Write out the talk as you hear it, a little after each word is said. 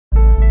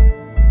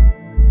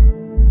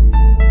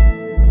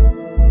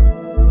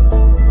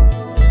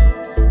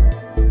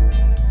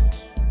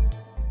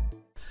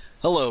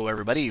Hello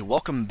everybody,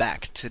 welcome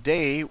back.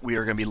 Today we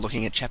are going to be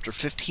looking at Chapter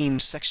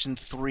 15, Section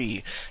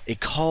 3, A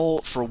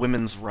Call for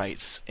Women's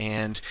Rights.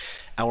 And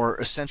our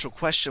essential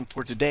question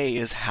for today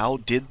is, how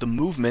did the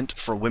movement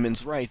for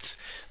women's rights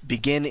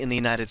begin in the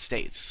United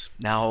States?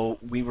 Now,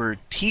 we were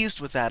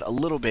teased with that a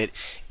little bit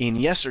in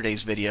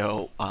yesterday's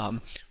video.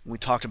 We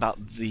talked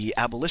about the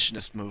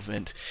abolitionist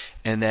movement,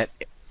 and that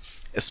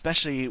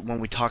especially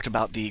when we talked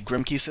about the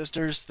Grimke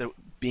sisters, that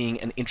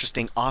being an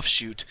interesting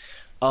offshoot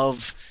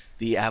of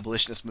the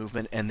abolitionist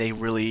movement, and they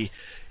really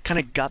kind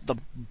of got the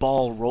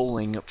ball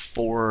rolling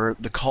for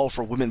the call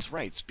for women's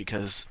rights,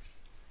 because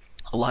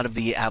a lot of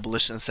the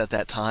abolitionists at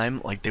that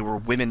time, like, they were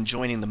women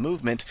joining the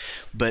movement,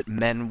 but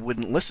men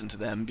wouldn't listen to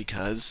them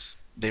because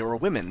they were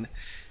women.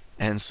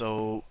 And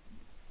so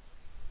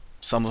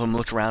some of them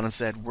looked around and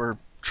said, we're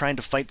trying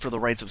to fight for the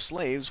rights of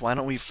slaves, why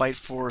don't we fight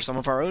for some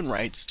of our own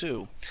rights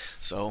too?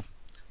 So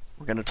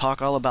we're going to talk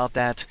all about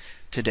that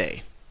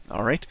today.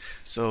 Alright,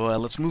 so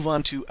let's move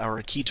on to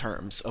our key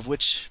terms, of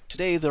which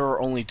today there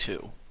are only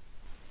two.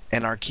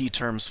 And our key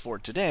terms for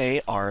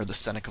today are the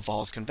Seneca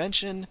Falls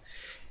Convention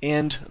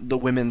and the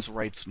women's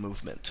rights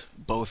movement.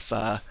 Both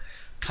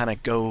kind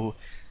of go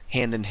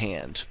hand in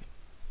hand.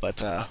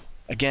 But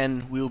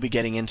again, we will be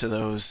getting into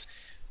those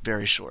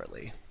very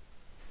shortly.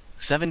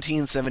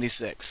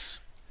 1776,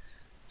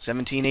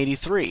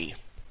 1783,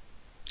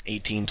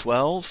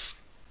 1812,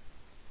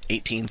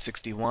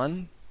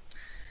 1861,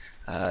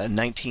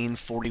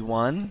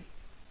 1941,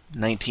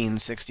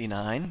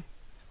 1969.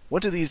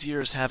 What do these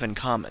years have in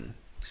common?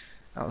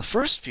 Now, the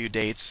first few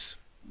dates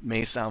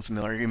may sound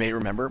familiar. You may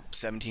remember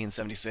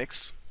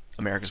 1776,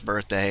 America's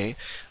birthday.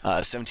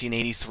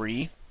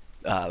 1783,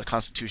 the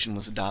Constitution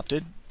was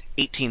adopted.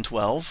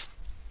 1812,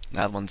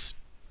 that one's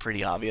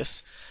pretty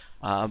obvious.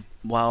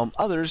 While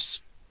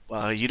others,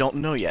 you don't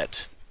know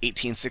yet.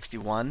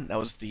 1861, that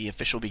was the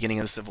official beginning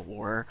of the Civil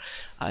War.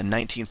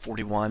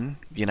 1941,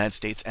 the United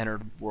States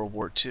entered World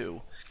War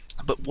II.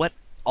 But what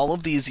all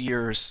of these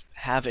years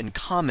have in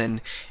common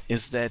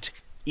is that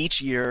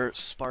each year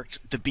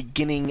sparked the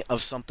beginning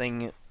of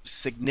something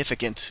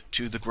significant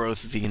to the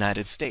growth of the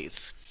United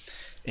States.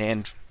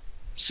 And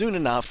soon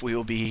enough, we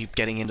will be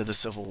getting into the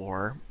Civil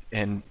War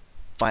and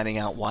finding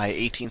out why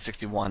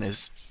 1861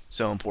 is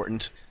so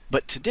important.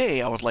 But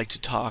today I would like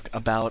to talk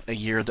about a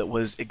year that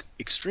was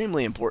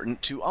extremely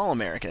important to all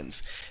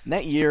Americans. And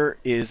that year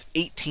is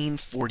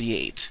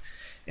 1848.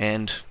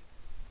 And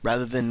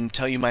rather than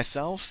tell you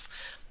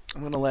myself,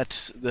 I'm going to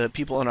let the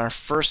people in our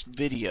first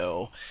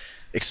video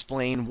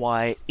explain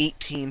why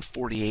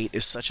 1848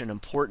 is such an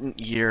important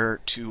year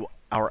to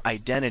our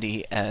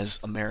identity as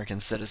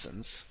American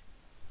citizens.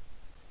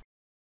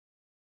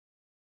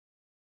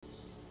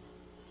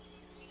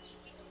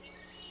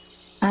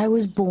 I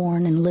was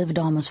born and lived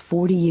almost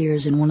 40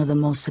 years in one of the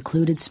most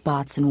secluded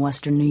spots in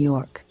western New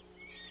York.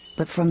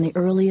 But from the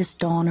earliest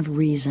dawn of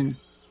reason,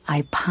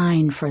 I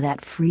pined for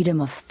that freedom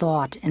of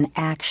thought and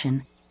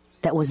action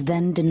that was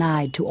then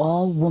denied to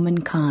all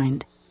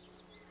womankind.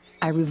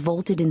 I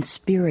revolted in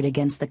spirit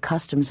against the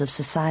customs of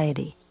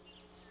society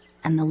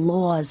and the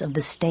laws of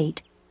the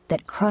state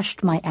that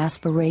crushed my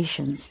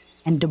aspirations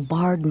and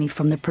debarred me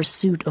from the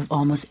pursuit of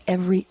almost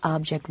every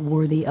object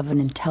worthy of an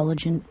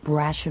intelligent,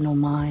 rational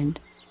mind.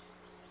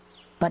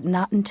 But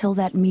not until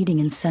that meeting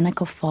in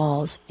Seneca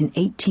Falls in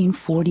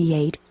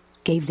 1848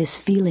 gave this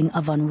feeling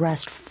of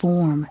unrest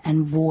form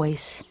and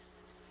voice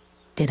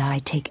did I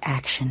take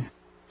action.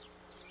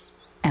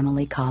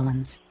 Emily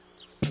Collins.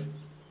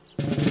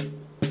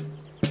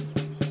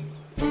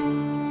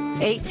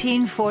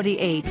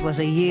 1848 was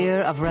a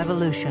year of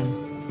revolution.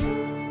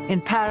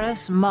 In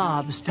Paris,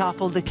 mobs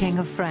toppled the King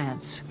of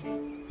France.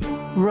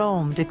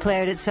 Rome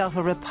declared itself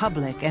a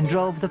republic and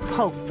drove the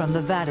Pope from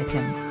the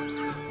Vatican.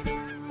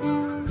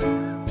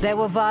 There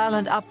were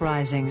violent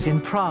uprisings in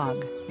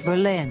Prague,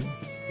 Berlin,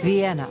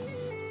 Vienna,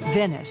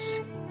 Venice,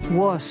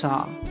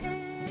 Warsaw.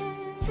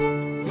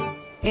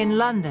 In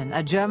London,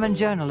 a German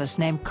journalist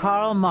named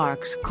Karl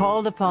Marx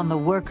called upon the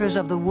workers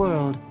of the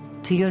world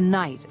to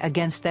unite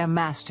against their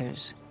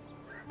masters.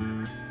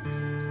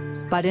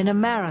 But in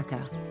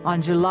America,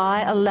 on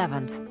July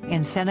 11th,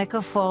 in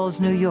Seneca Falls,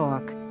 New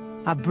York,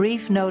 a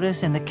brief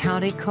notice in the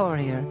County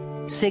Courier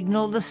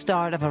signaled the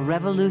start of a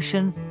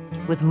revolution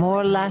with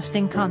more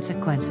lasting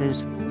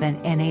consequences than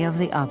any of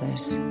the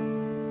others.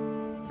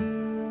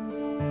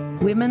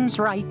 Women's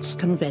Rights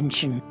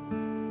Convention.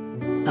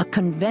 A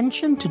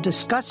convention to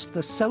discuss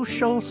the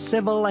social,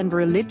 civil, and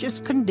religious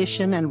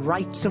condition and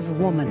rights of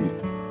woman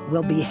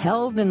will be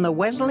held in the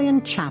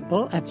Wesleyan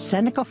Chapel at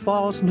Seneca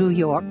Falls, New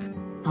York,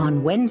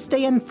 on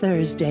Wednesday and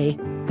Thursday,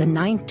 the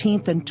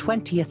 19th and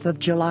 20th of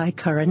July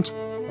current,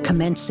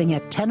 commencing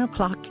at 10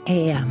 o'clock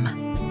a.m.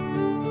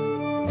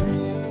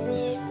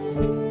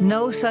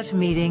 No such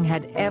meeting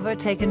had ever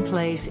taken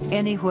place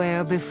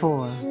anywhere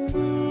before.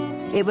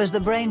 It was the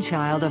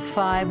brainchild of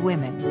 5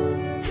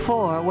 women.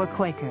 4 were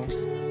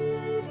Quakers.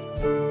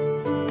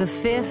 The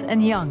 5th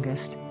and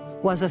youngest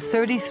was a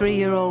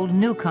 33-year-old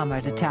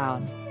newcomer to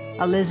town,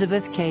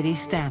 Elizabeth Cady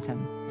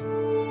Stanton.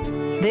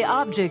 The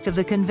object of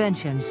the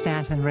convention,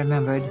 Stanton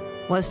remembered,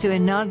 was to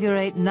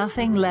inaugurate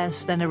nothing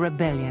less than a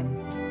rebellion,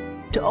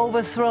 to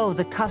overthrow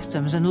the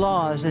customs and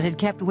laws that had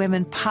kept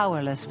women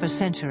powerless for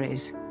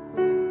centuries.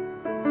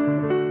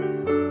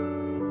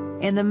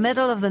 In the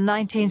middle of the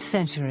 19th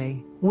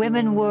century,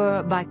 women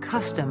were, by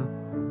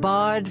custom,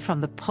 barred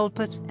from the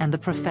pulpit and the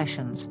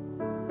professions,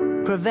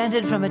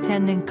 prevented from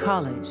attending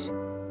college,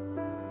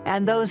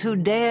 and those who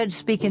dared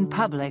speak in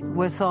public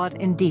were thought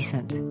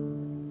indecent.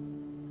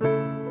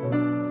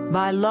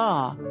 By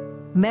law,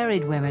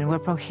 married women were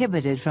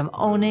prohibited from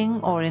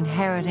owning or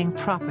inheriting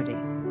property.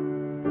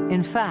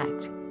 In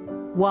fact,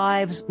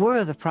 wives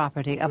were the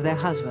property of their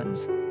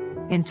husbands,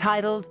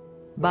 entitled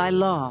by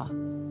law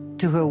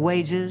to her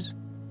wages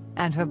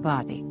and her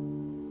body.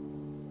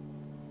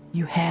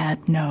 You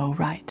had no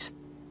rights.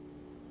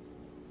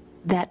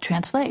 That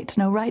translates,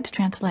 no rights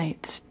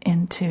translates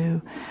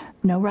into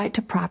no right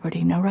to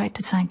property, no right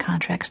to sign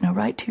contracts, no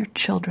right to your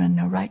children,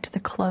 no right to the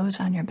clothes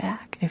on your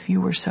back. If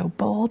you were so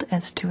bold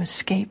as to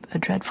escape a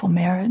dreadful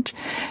marriage,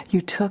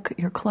 you took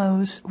your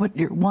clothes,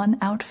 your one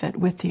outfit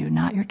with you,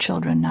 not your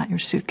children, not your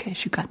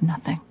suitcase. You got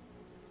nothing.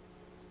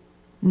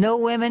 No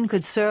women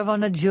could serve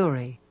on a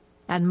jury,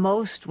 and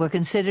most were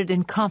considered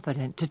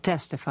incompetent to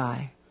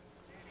testify.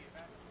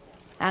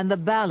 And the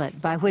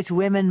ballot by which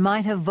women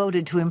might have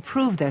voted to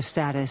improve their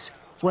status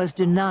was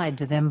denied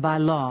to them by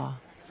law.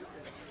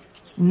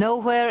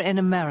 Nowhere in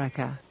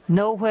America,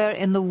 nowhere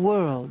in the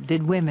world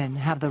did women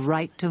have the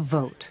right to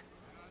vote.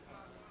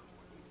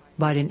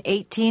 But in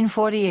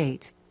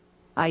 1848,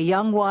 a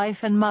young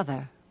wife and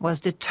mother was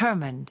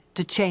determined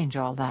to change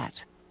all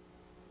that.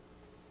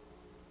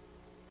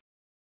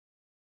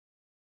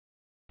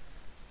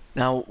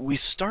 Now, we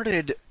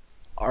started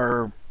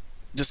our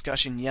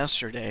discussion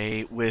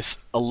yesterday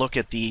with a look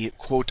at the,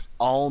 quote,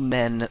 all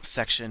men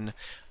section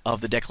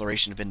of the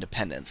Declaration of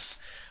Independence.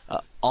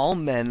 All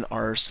men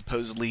are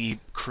supposedly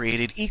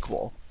created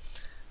equal.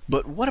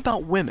 But what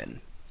about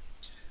women?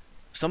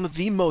 Some of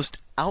the most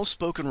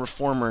outspoken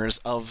reformers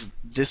of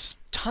this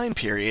time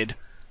period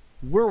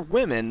were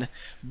women,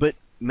 but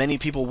many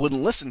people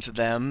wouldn't listen to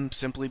them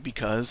simply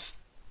because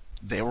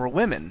they were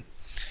women.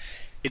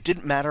 It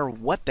didn't matter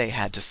what they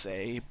had to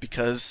say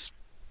because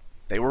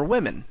they were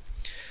women.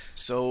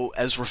 So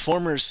as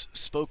reformers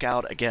spoke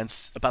out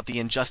about the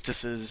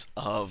injustices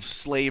of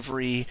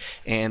slavery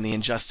and the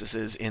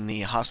injustices in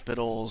the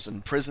hospitals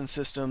and prison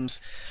systems,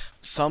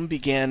 some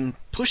began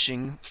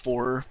pushing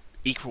for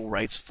equal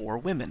rights for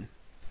women.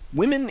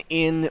 Women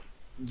in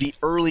the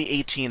early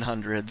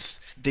 1800s,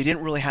 they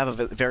didn't really have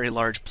a very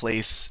large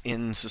place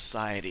in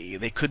society.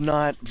 They could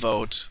not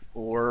vote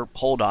or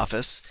hold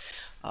office.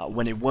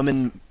 When a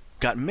woman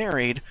got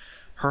married,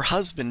 her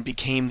husband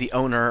became the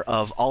owner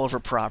of all of her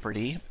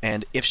property,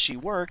 and if she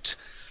worked,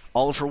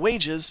 all of her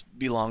wages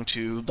belonged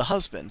to the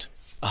husband.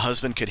 A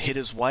husband could hit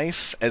his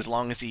wife as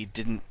long as he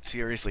didn't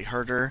seriously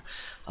hurt her.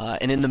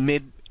 And in the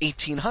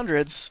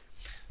mid-1800s,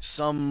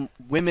 some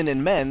women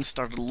and men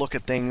started to look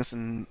at things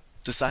and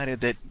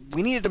decided that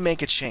we needed to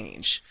make a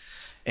change.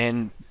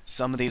 And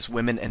some of these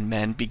women and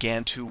men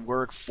began to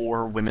work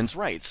for women's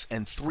rights.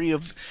 And three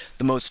of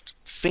the most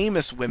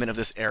famous women of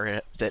this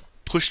era that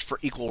pushed for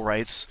equal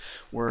rights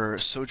were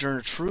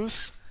Sojourner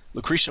Truth,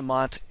 Lucretia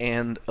Mott,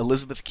 and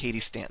Elizabeth Cady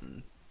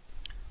Stanton.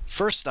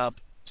 First up,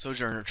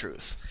 Sojourner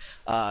Truth.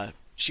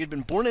 She had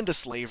been born into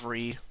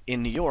slavery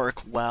in New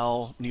York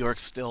while New York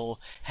still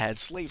had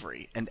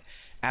slavery. And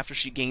after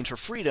she gained her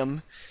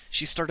freedom,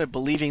 she started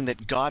believing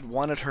that God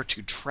wanted her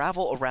to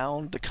travel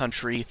around the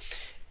country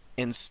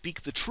and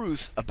speak the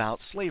truth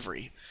about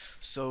slavery.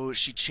 So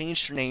she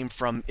changed her name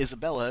from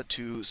Isabella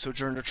to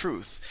Sojourner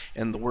Truth,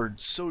 and the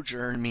word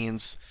sojourn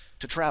means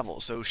to travel.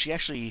 So she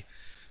actually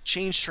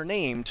changed her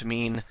name to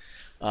mean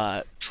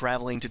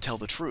traveling to tell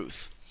the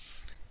truth.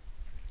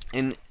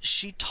 And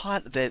she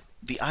taught that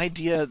the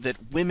idea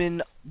that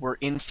women were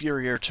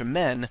inferior to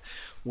men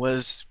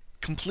was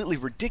completely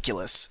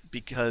ridiculous,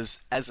 because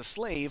as a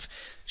slave,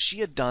 she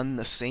had done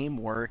the same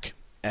work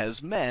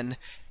as men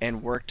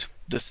and worked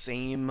the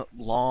same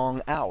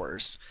long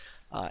hours.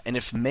 And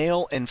if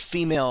male and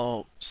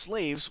female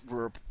slaves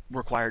were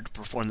required to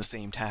perform the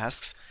same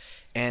tasks,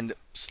 and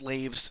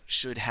slaves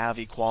should have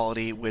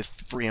equality with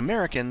free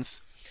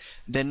Americans,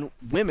 then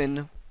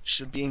women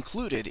should be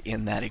included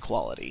in that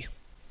equality.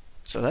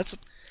 So that's a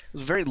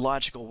very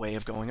logical way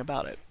of going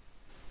about it.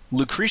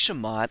 Lucretia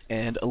Mott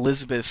and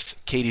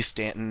Elizabeth Cady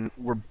Stanton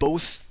were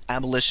both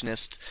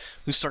abolitionists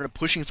who started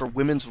pushing for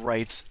women's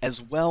rights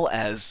as well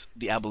as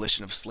the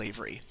abolition of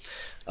slavery.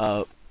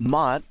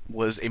 Mott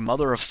was a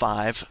mother of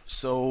 5,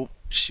 so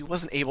she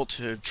wasn't able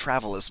to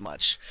travel as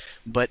much,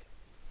 but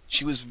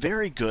she was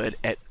very good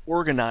at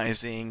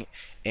organizing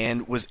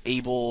and was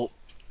able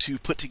to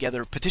put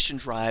together petition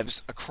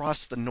drives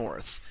across the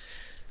North.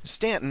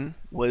 Stanton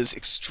was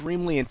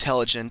extremely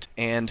intelligent,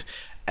 and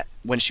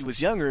when she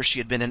was younger, she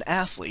had been an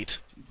athlete,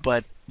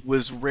 but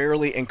was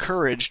rarely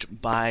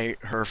encouraged by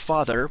her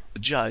father, the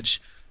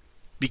judge,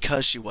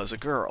 because she was a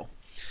girl.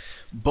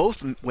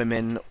 Both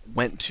women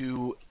went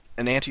to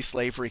an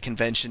anti-slavery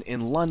convention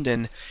in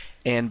London,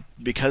 and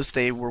because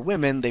they were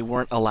women, they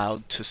weren't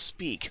allowed to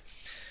speak.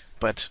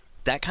 But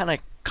that kind of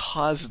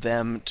caused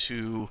them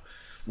to,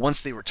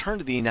 once they returned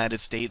to the United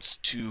States,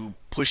 to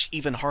push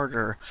even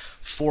harder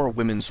for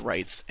women's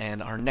rights.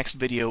 And our next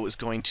video is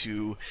going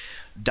to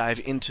dive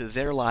into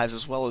their lives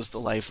as well as the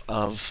life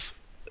of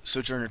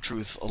Sojourner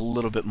Truth a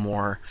little bit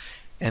more,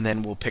 and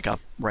then we'll pick up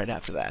right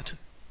after that.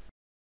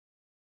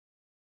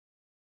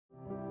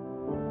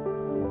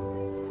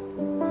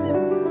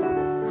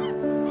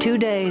 Two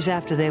days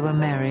after they were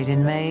married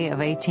in May of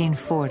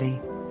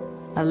 1840,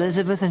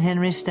 Elizabeth and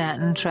Henry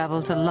Stanton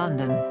traveled to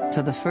London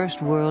for the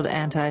First World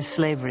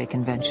Anti-Slavery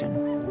Convention.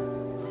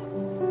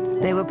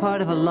 They were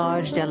part of a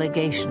large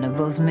delegation of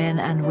both men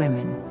and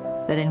women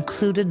that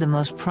included the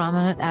most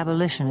prominent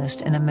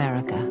abolitionists in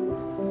America,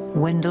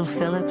 Wendell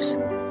Phillips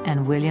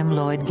and William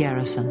Lloyd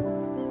Garrison.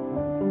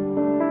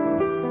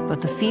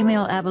 But the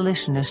female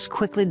abolitionists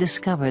quickly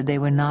discovered they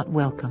were not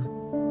welcome.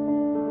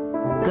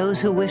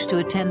 Those who wished to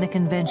attend the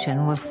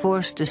convention were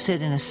forced to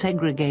sit in a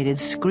segregated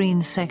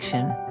screened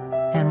section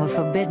and were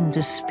forbidden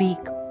to speak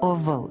or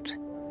vote.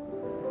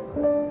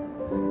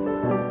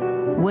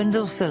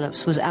 Wendell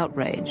Phillips was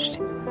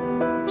outraged.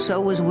 So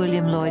was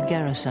William Lloyd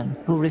Garrison,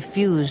 who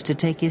refused to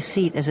take his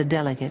seat as a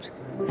delegate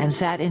and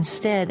sat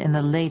instead in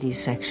the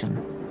ladies'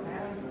 section.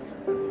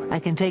 "I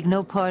can take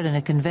no part in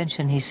a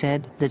convention," he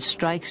said, "that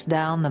strikes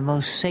down the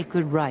most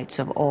sacred rights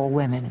of all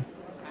women."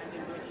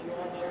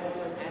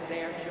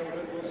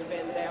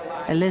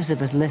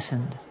 Elizabeth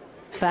listened,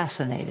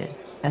 fascinated,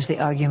 as the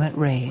argument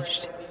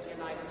raged.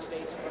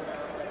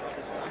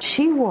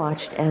 She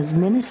watched as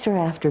minister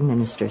after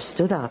minister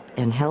stood up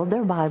and held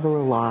their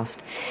Bible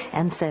aloft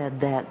and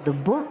said that the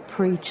book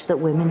preached that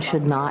women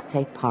should not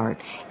take part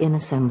in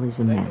assemblies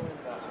of men,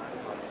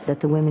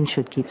 that the women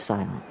should keep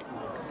silent.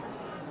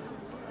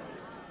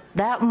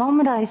 That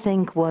moment, I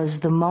think, was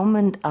the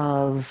moment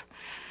of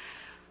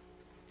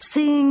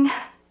seeing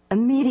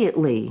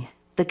immediately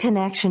the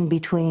connection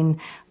between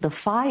the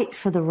fight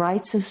for the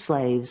rights of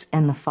slaves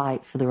and the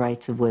fight for the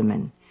rights of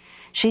women.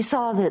 She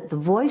saw that the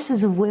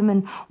voices of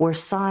women were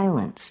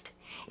silenced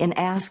in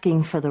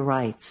asking for the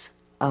rights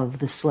of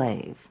the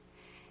slave,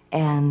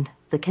 and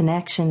the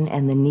connection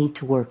and the need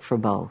to work for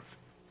both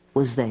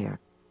was there.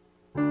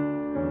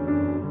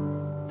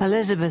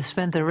 Elizabeth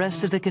spent the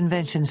rest of the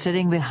convention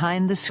sitting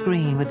behind the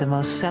screen with the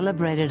most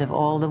celebrated of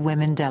all the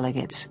women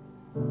delegates,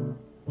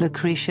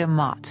 Lucretia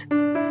Mott.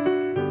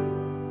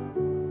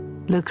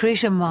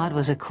 Lucretia Mott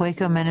was a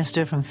Quaker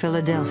minister from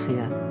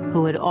Philadelphia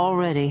who had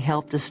already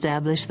helped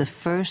establish the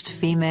first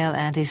female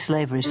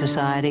anti-slavery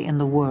society in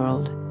the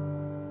world.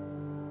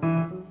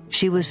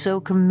 She was so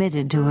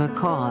committed to her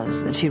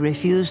cause that she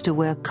refused to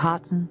wear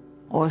cotton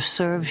or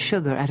serve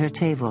sugar at her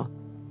table,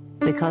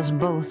 because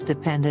both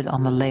depended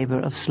on the labor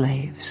of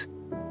slaves.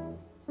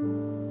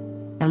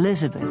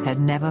 Elizabeth had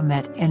never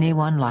met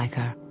anyone like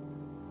her.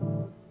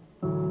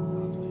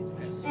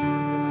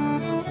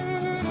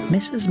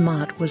 Mrs.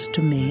 Mott was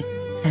to me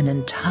an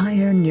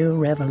entire new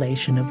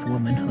revelation of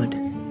womanhood.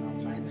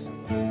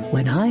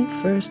 When I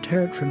first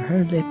heard from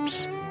her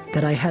lips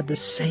that I had the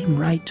same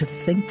right to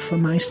think for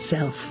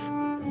myself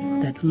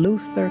that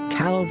Luther,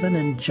 Calvin,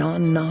 and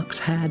John Knox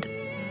had,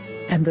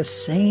 and the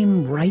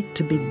same right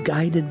to be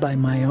guided by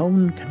my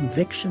own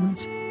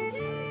convictions,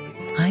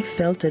 I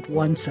felt at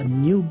once a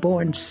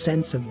newborn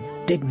sense of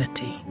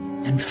dignity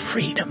and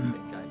freedom.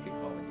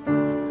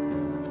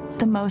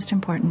 The most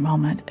important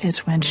moment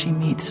is when she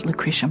meets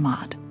Lucretia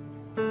Mott.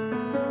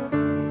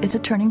 It's a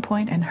turning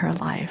point in her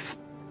life,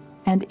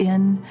 and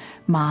in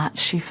Mott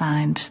she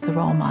finds the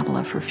role model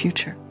of her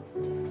future.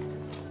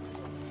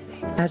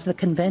 As the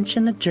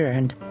convention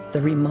adjourned,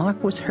 the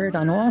remark was heard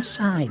on all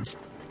sides,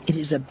 "It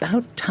is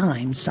about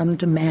time some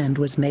demand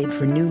was made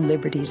for new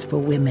liberties for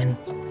women."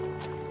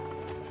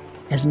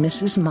 As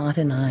Mrs. Mott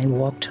and I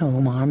walked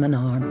home arm in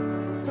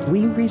arm,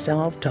 we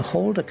resolved to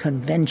hold a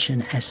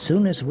convention as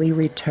soon as we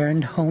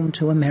returned home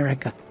to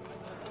America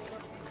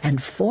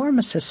and form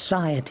a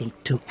society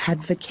to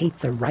advocate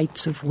the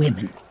rights of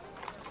women.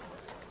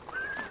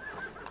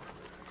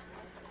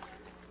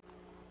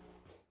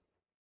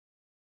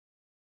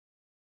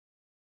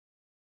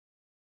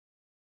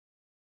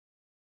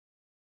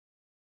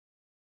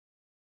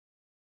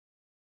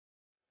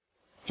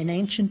 In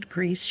ancient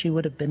Greece, she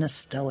would have been a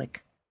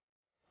Stoic.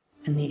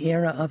 In the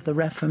era of the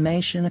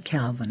Reformation, a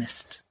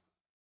Calvinist.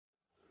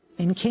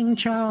 In King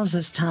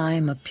Charles's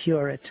time, a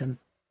Puritan.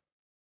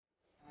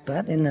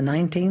 But in the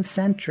 19th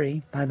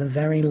century, by the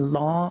very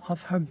law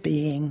of her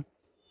being,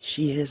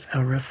 she is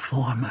a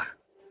reformer.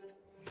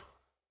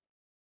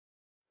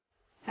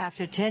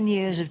 After 10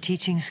 years of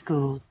teaching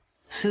school,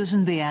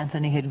 Susan B.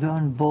 Anthony had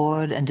grown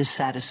bored and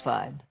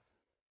dissatisfied.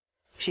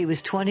 She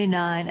was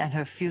 29 and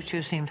her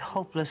future seemed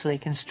hopelessly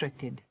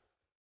constricted.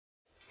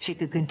 She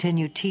could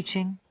continue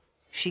teaching,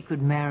 she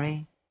could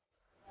marry,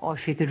 or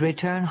she could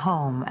return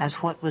home as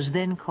what was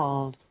then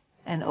called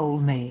an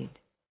old maid.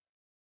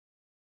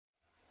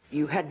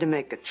 You had to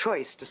make a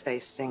choice to stay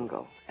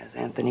single, as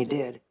Anthony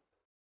did.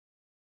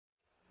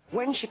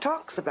 When she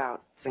talks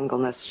about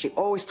singleness, she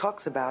always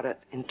talks about it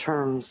in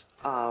terms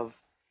of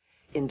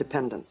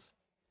independence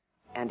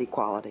and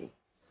equality.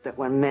 That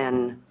when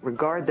men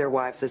regard their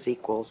wives as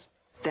equals,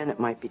 then it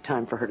might be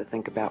time for her to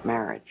think about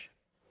marriage.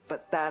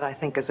 But that, I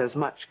think, is as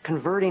much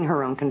converting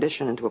her own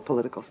condition into a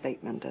political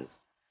statement as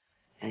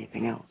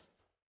anything else.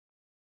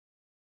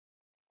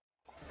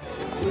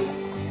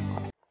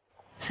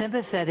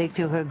 Sympathetic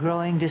to her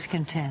growing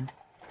discontent,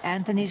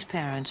 Anthony's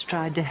parents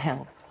tried to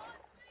help.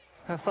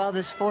 Her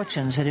father's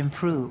fortunes had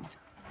improved.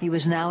 He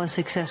was now a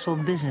successful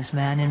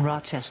businessman in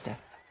Rochester,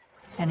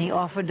 and he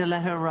offered to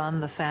let her run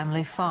the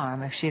family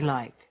farm if she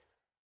liked.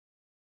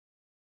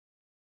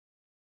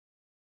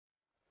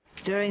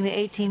 During the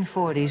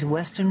 1840s,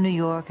 Western New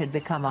York had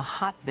become a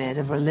hotbed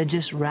of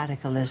religious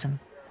radicalism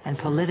and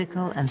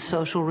political and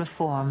social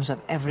reforms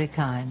of every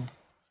kind.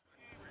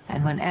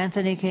 And when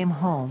Anthony came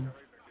home,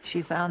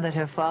 she found that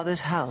her father's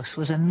house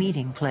was a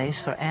meeting place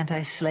for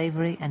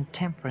anti-slavery and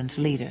temperance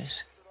leaders.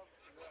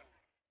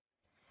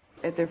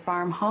 At their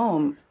farm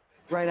home,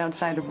 right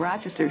outside of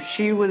Rochester,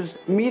 she was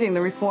meeting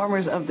the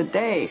reformers of the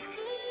day.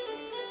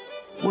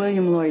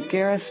 William Lloyd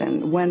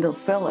Garrison, Wendell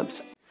Phillips,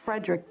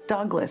 Frederick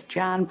Douglass,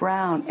 John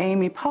Brown,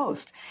 Amy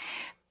Post.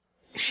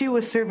 She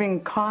was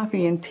serving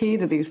coffee and tea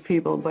to these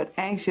people, but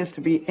anxious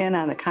to be in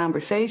on the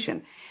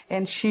conversation.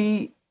 And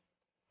she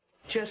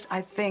just,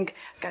 I think,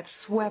 got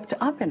swept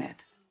up in it.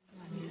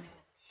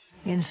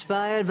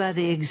 Inspired by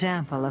the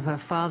example of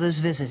her father's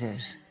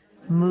visitors,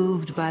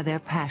 moved by their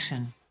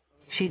passion,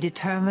 she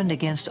determined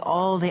against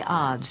all the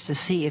odds to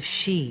see if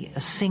she,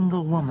 a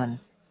single woman,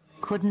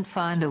 couldn't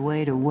find a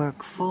way to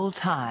work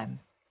full-time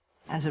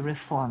as a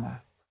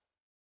reformer.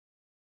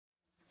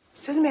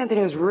 Susan B.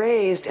 Anthony was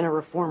raised in a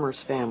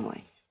reformer's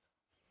family,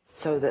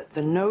 so that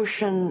the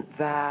notion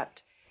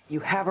that you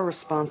have a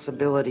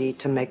responsibility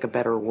to make a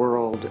better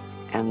world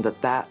and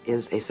that that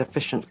is a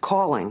sufficient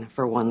calling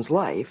for one's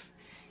life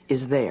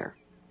is there.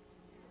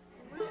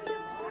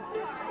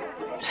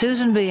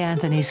 Susan B.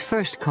 Anthony's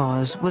first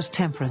cause was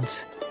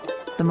temperance,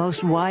 the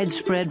most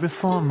widespread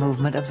reform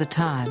movement of the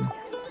time.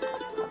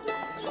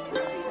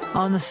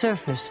 On the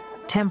surface,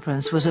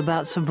 temperance was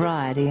about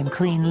sobriety and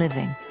clean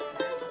living.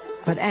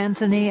 But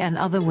Anthony and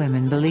other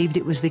women believed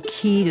it was the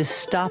key to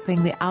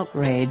stopping the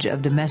outrage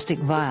of domestic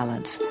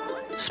violence,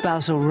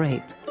 spousal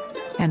rape,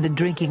 and the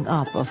drinking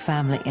up of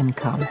family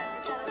income.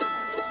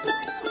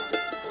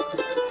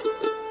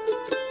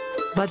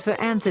 But for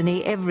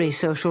Anthony, every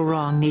social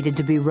wrong needed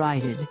to be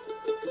righted,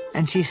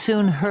 and she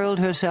soon hurled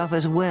herself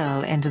as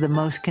well into the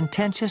most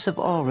contentious of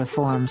all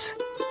reforms: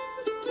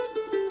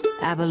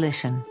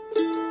 abolition.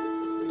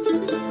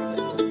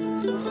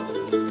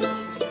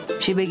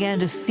 She began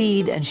to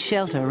feed and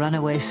shelter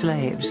runaway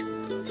slaves,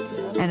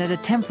 and at a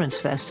temperance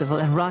festival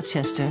in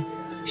Rochester,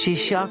 she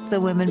shocked the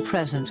women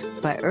present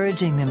by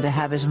urging them to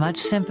have as much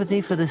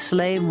sympathy for the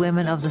slave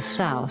women of the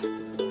South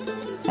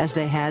as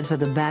they had for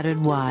the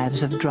battered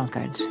wives of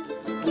drunkards.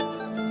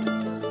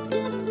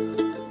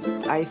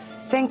 I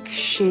think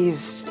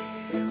she's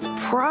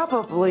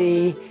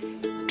probably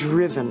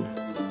driven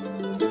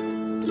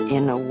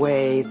in a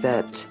way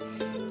that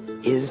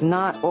is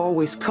not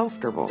always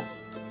comfortable.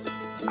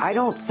 I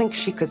don't think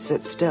she could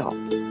sit still.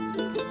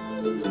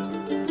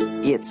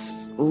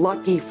 It's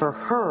lucky for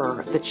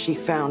her that she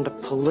found a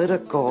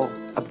political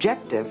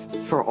objective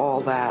for all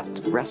that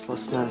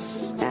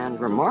restlessness and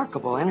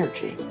remarkable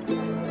energy.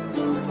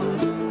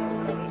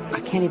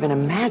 I can't even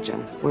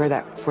imagine where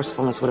that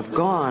forcefulness would have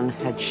gone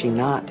had she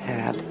not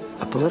had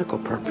a political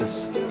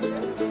purpose.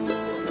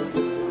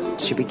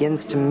 She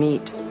begins to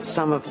meet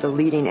some of the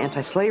leading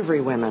anti-slavery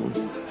women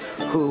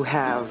who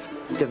have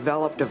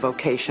developed a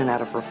vocation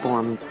out of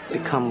reform,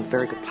 become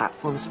very good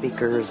platform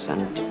speakers,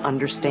 and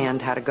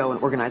understand how to go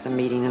and organize a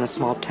meeting in a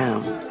small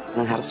town,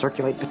 and how to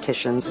circulate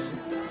petitions.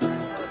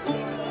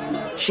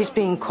 She's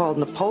being called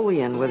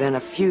Napoleon within a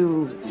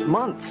few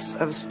months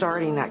of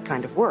starting that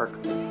kind of work.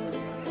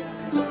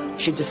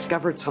 She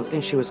discovered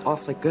something she was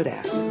awfully good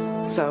at,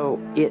 so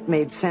it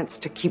made sense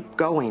to keep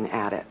going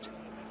at it.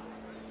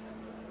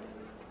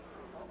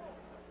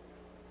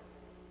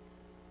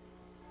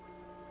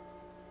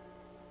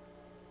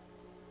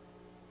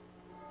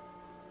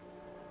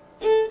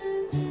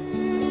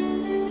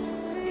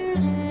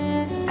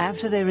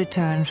 After they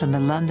returned from the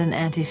London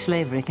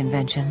Anti-Slavery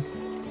Convention,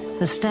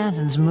 the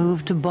Stantons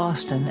moved to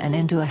Boston and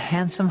into a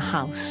handsome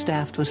house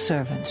staffed with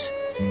servants.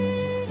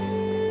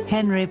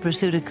 Henry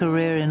pursued a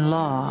career in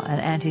law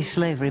and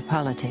anti-slavery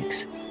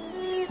politics.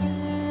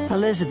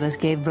 Elizabeth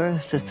gave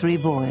birth to 3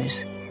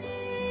 boys,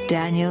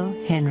 Daniel,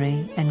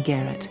 Henry, and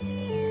Garrett,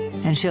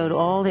 and showed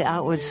all the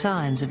outward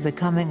signs of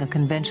becoming a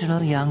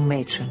conventional young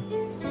matron.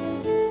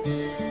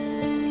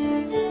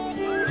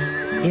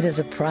 It is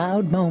a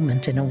proud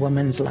moment in a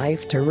woman's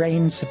life to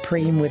reign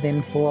supreme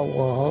within 4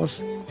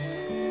 walls,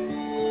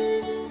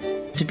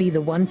 to be the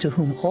one to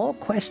whom all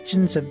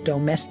questions of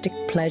domestic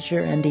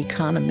pleasure and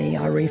economy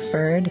are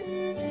referred.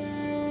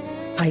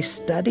 I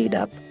studied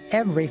up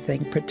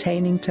everything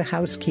pertaining to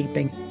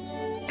housekeeping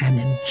and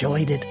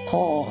enjoyed it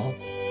all.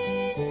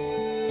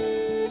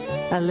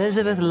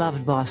 Elizabeth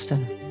loved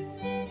Boston,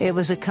 It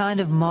was a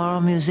kind of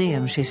moral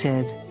museum, she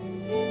said.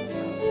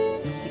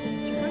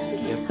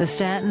 The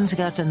Stantons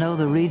got to know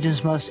the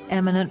region's most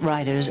eminent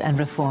writers and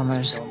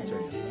reformers.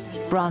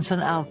 Bronson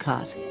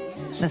Alcott,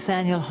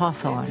 Nathaniel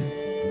Hawthorne,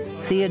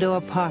 Theodore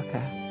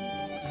Parker,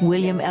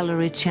 William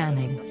Ellery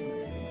Channing,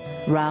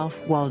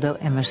 Ralph Waldo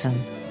Emerson.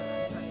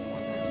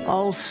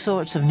 All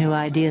sorts of new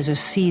ideas are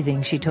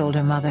seething, she told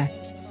her mother,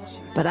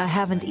 but I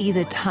haven't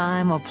either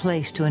time or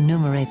place to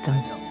enumerate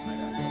them.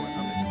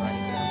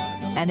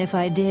 And if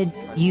I did,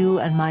 you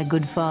and my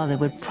good father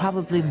would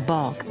probably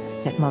balk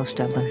at most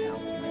of them.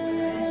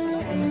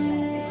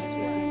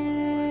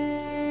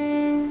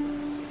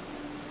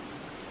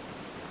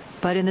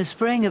 But in the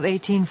spring of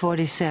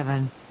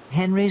 1847,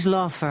 Henry's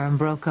law firm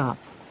broke up,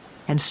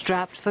 and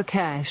strapped for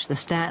cash, the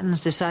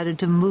Stantons decided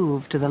to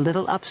move to the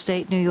little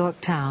upstate New York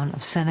town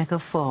of Seneca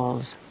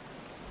Falls.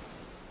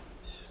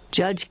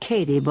 Judge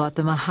Cady bought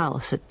them a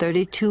house at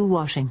 32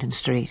 Washington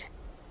Street.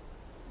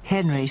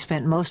 Henry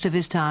spent most of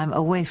his time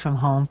away from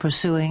home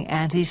pursuing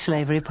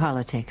anti-slavery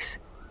politics.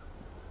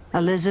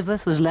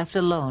 Elizabeth was left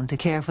alone to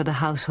care for the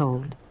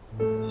household.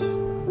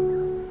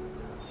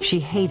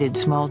 She hated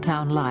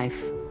small-town life,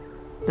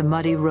 the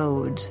muddy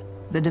roads,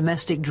 the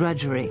domestic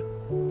drudgery,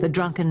 the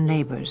drunken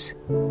neighbors,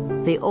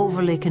 the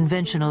overly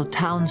conventional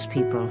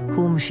townspeople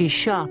whom she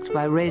shocked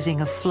by raising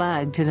a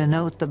flag to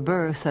denote the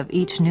birth of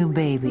each new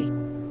baby,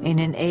 in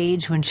an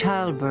age when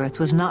childbirth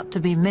was not to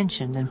be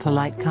mentioned in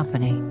polite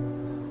company.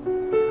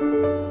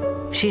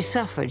 She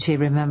suffered, she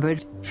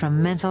remembered,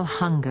 from mental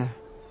hunger,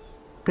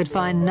 could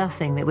find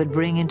nothing that would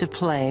bring into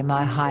play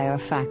my higher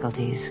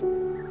faculties.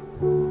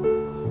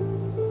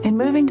 In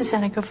moving to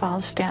Seneca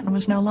Falls, Stanton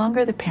was no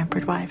longer the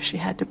pampered wife. She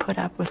had to put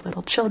up with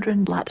little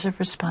children, lots of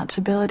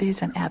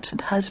responsibilities, an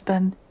absent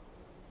husband.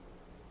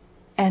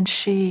 And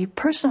she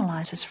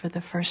personalizes for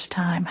the first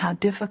time how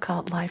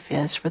difficult life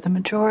is for the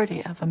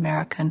majority of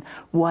American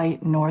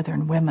white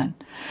northern women.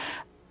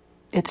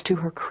 It's to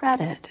her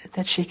credit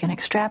that she can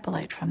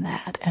extrapolate from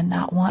that and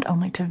not want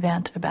only to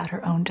vent about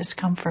her own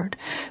discomfort,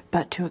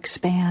 but to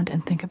expand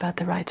and think about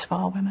the rights of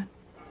all women.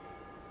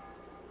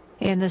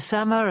 In the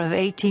summer of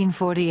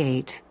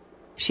 1848,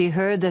 she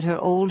heard that her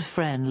old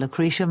friend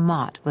Lucretia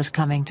Mott was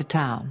coming to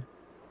town.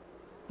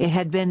 It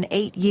had been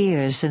 8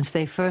 years since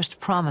they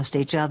first promised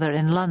each other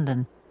in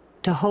London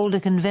to hold a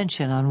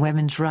convention on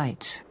women's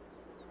rights.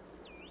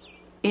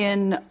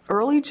 In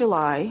early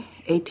July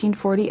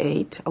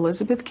 1848,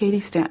 Elizabeth Cady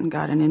Stanton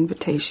got an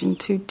invitation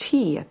to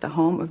tea at the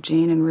home of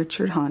Jane and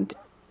Richard Hunt,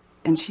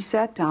 and she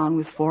sat down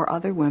with 4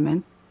 other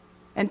women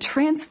and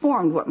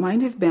transformed what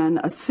might have been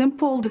a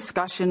simple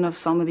discussion of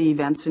some of the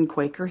events in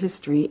Quaker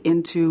history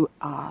into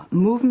a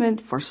movement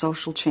for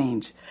social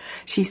change.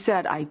 She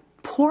said, "I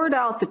poured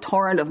out the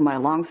torrent of my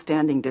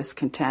long-standing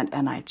discontent,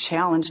 and I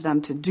challenged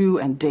them to do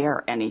and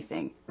dare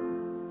anything."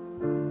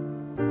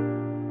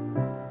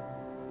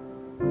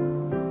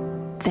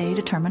 They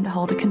determined to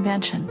hold a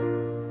convention.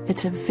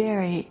 It's a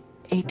very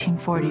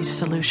 1840s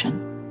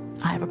solution.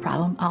 I have a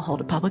problem, I'll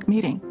hold a public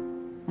meeting,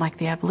 like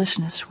the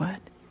abolitionists would.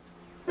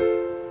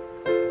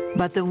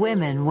 But the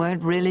women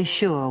weren't really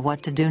sure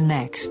what to do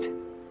next.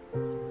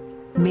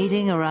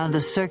 Meeting around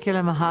a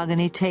circular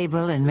mahogany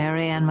table in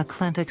Mary Ann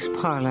McClintock's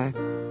parlor,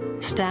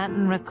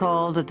 Stanton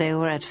recalled that they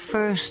were at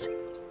first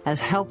as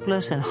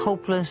helpless and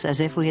hopeless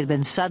as if we had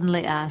been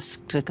suddenly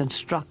asked to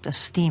construct a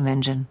steam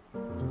engine.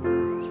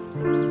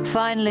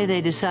 Finally,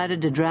 they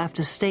decided to draft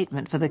a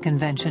statement for the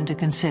convention to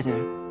consider.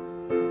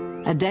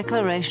 A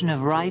declaration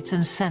of rights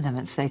and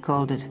sentiments, they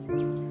called it,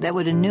 that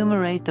would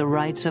enumerate the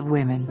rights of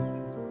women.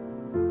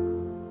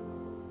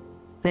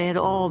 They had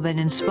all been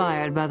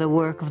inspired by the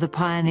work of the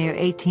pioneer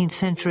 18th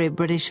century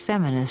British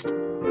feminist,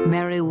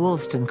 Mary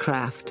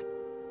Wollstonecraft.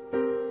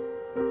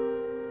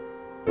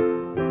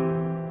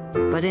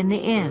 But in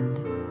the end,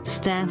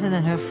 Stanton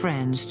and her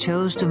friends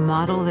chose to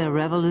model their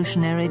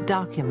revolutionary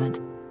document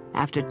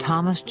after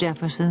Thomas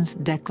Jefferson's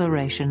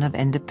Declaration of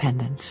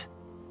Independence.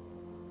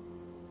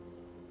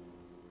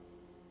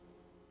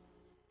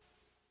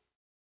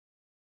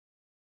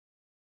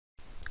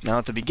 Now,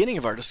 at the beginning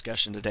of our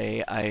discussion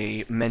today,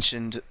 I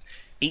mentioned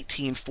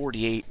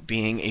 1848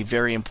 being a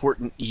very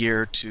important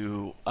year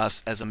to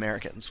us as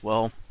Americans.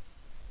 Well,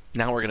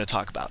 now we're going to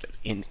talk about it.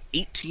 In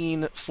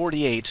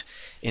 1848,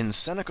 in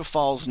Seneca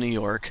Falls, New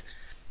York,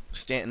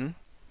 Stanton,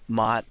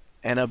 Mott,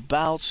 and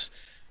about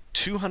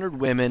 200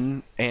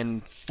 women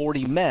and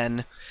 40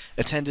 men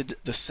attended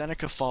the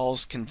Seneca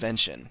Falls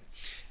Convention.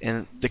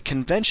 And the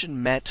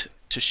convention met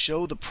to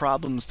show the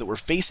problems that were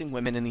facing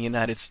women in the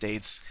United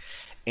States.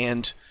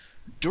 And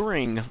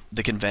during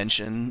the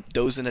convention,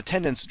 those in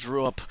attendance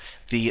drew up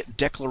the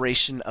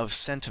Declaration of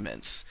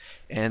Sentiments,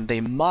 and they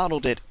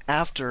modeled it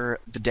after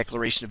the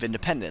Declaration of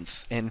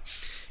Independence. And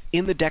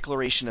in the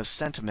Declaration of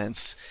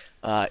Sentiments,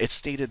 it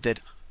stated that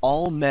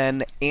all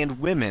men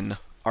and women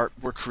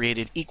were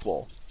created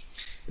equal.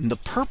 And the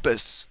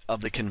purpose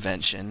of the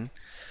convention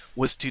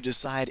was to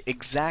decide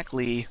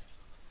exactly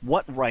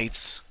what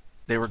rights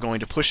they were going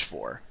to push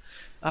for.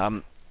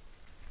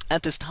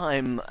 At this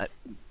time,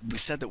 we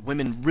said that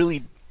women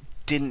really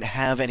didn't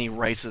have any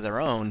rights of their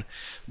own,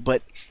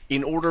 but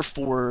in order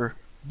for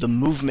the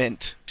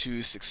movement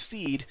to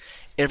succeed,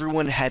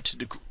 everyone had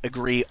to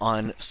agree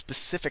on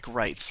specific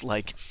rights,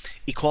 like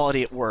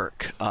equality at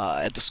work,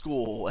 at the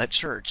school, at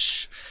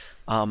church,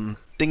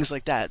 things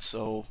like that.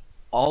 So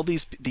all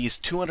these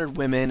 200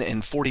 women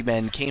and 40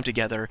 men came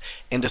together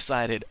and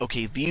decided,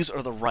 okay, these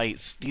are the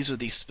rights, these are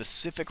the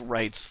specific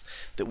rights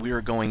that we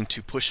are going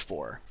to push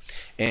for.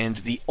 And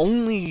the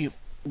only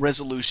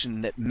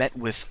resolution that met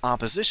with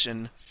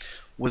opposition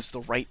was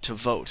the right to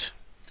vote.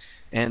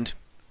 And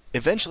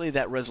eventually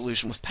that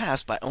resolution was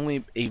passed by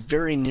only a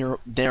very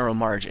narrow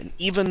margin.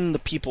 Even the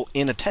people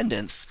in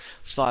attendance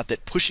thought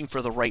that pushing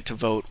for the right to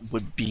vote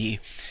would be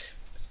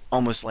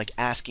almost like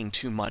asking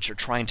too much, or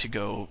trying to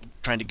go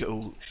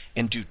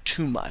and do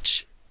too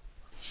much.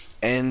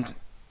 And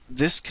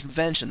this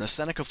convention, the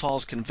Seneca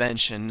Falls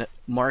Convention,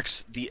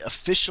 marks the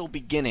official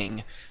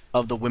beginning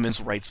of the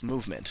women's rights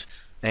movement.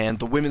 And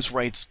the women's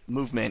rights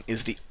movement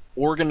is the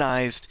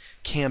organized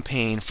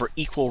campaign for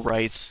equal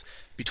rights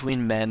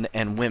between men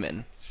and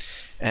women.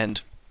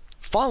 And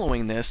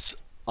following this,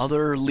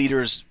 other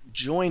leaders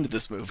joined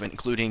this movement,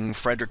 including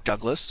Frederick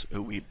Douglass,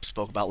 who we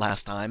spoke about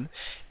last time,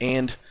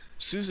 and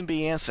Susan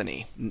B.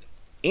 Anthony.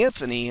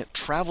 Anthony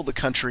traveled the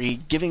country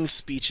giving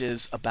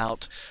speeches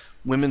about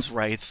women's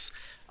rights,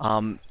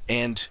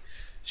 and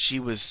she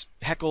was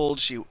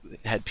heckled, she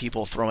had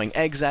people throwing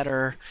eggs at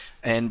her,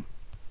 and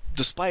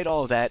despite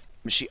all of that,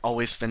 she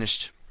always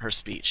finished her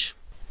speech.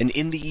 And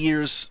in the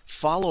years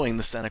following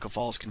the Seneca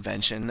Falls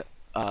Convention,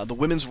 the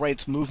women's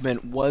rights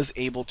movement was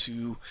able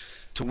to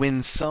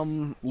win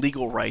some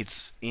legal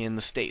rights in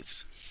the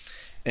states.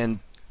 And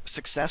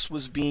success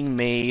was being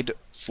made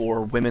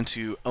for women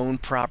to own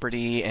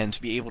property and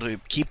to be able to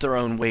keep their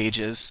own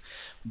wages,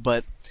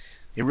 but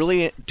it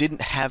really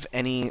didn't have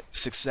any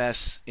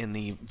success in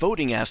the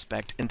voting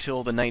aspect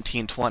until the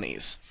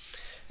 1920s.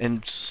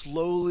 And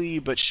slowly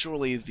but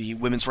surely the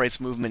women's rights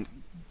movement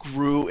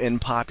grew in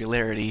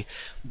popularity,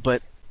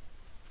 but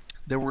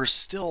there were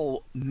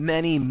still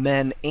many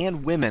men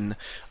and women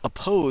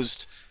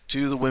opposed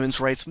to the women's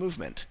rights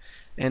movement.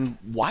 And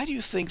why do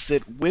you think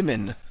that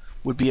women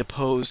would be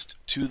opposed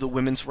to the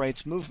women's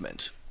rights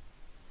movement?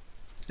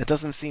 It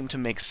doesn't seem to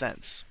make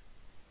sense.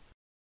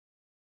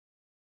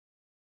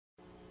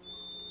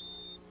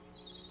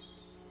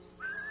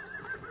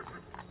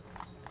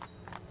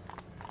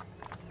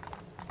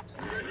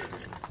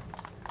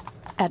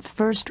 At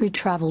first we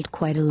traveled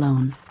quite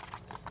alone,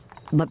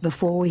 but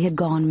before we had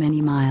gone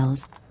many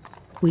miles,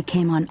 we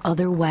came on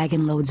other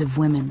wagon loads of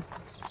women,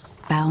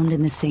 bound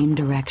in the same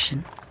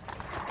direction.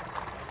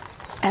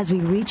 As we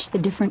reached the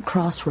different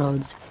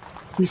crossroads,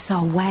 we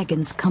saw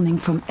wagons coming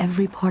from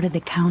every part of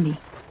the county.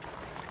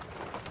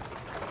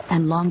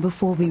 And long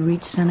before we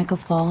reached Seneca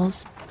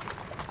Falls,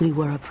 we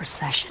were a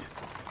procession.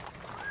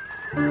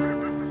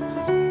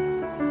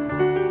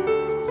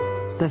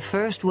 The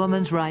first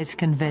Women's Rights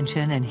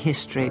Convention in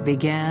history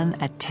began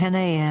at 10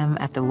 a.m.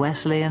 at the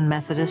Wesleyan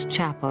Methodist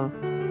Chapel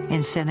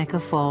in Seneca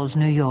Falls,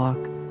 New York,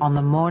 on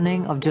the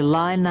morning of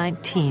July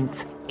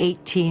 19th,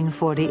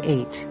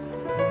 1848.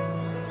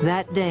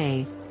 That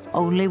day,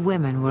 only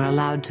women were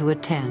allowed to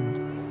attend.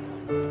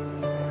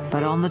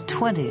 But on the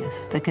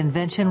 20th, the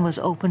convention was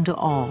open to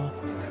all,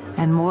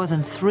 and more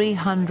than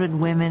 300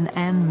 women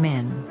and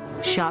men,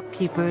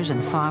 shopkeepers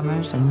and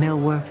farmers and mill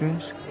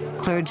workers,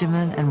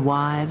 clergymen and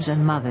wives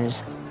and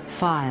mothers,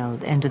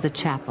 filed into the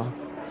chapel.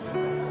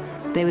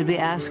 They would be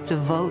asked to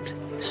vote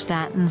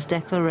Stanton's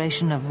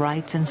Declaration of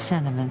Rights and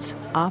Sentiments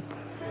up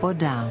or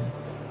down.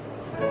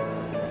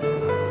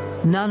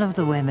 None of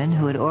the women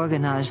who had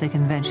organized the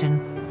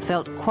convention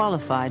felt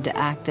qualified to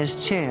act as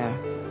chair,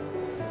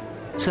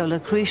 so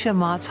Lucretia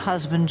Mott's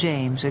husband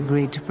James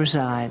agreed to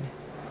preside.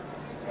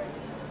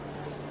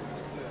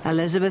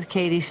 Elizabeth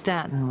Cady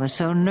Stanton was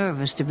so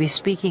nervous to be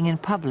speaking in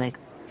public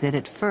that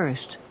at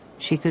first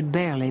she could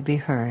barely be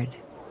heard.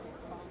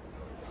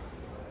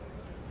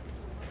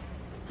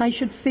 I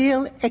should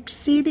feel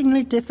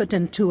exceedingly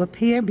diffident to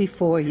appear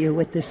before you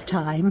at this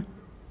time,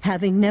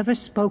 having never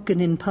spoken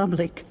in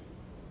public,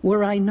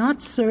 were I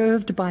not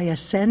served by a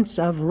sense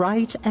of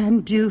right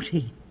and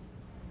duty.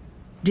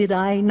 Did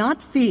I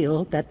not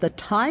feel that the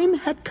time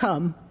had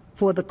come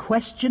for the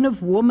question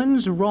of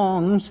woman's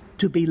wrongs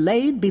to be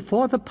laid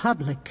before the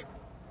public?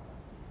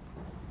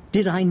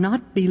 Did I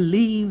not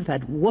believe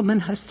that woman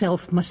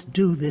herself must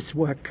do this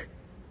work?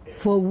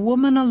 For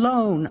woman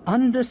alone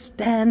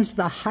understands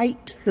the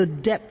height, the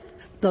depth,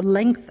 the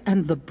length,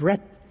 and the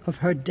breadth of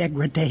her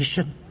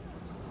degradation.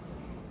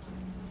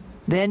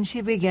 Then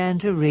she began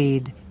to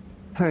read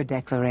her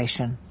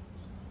declaration.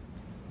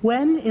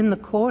 When in the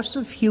course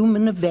of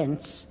human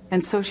events...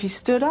 And so she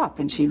stood up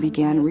and she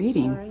began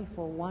reading.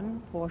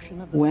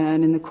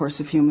 When in the course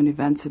of human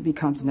events it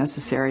becomes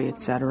necessary,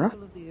 etc.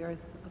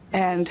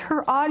 And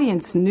her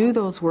audience knew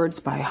those words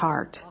by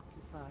heart.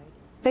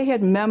 They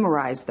had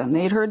memorized them.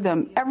 They had heard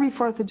them every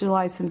 4th of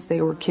July since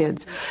they were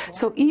kids.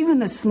 So even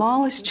the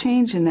smallest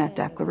change in that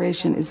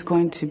declaration is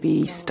going to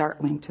be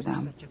startling to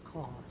them.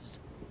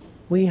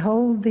 We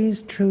hold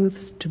these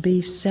truths to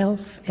be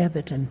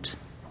self-evident,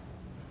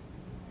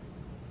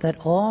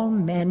 that all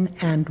men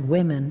and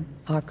women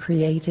are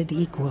created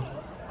equal,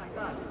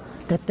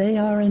 that they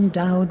are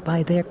endowed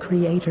by their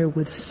Creator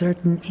with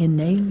certain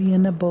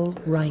inalienable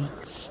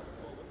rights,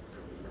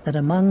 that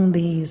among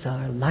these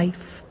are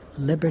life,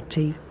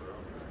 liberty,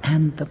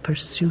 and the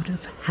pursuit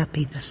of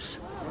happiness.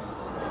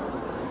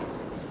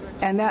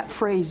 And that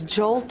phrase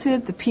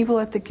jolted the people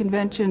at the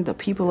convention, the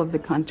people of the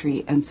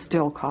country, and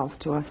still calls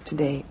to us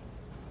today.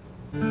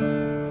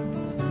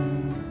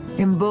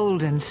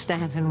 Emboldened,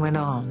 Stanton went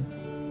on.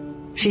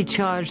 She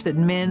charged that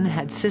men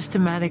had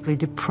systematically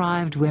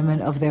deprived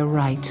women of their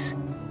rights,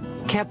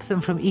 kept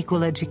them from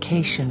equal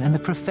education and the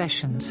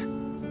professions,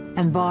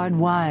 and barred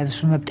wives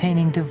from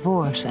obtaining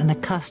divorce and the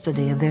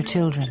custody of their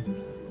children.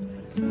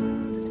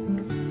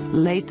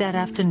 Late that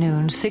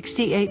afternoon,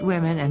 68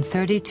 women and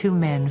 32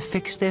 men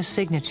fixed their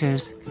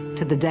signatures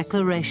to the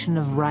Declaration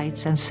of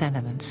Rights and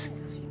Sentiments.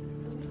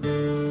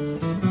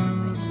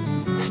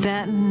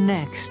 Stanton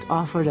next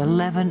offered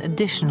 11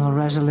 additional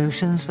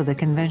resolutions for the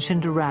convention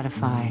to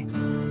ratify.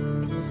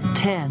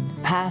 10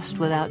 passed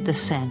without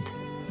dissent.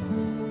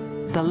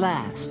 The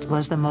last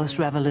was the most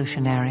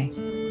revolutionary.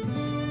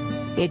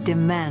 It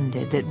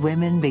demanded that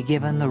women be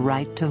given the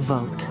right to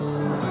vote.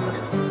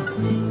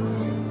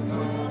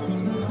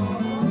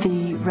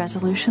 The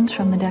resolutions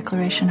from the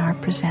Declaration are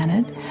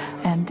presented,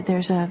 and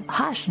there's a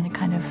hush and a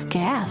kind of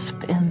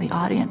gasp in the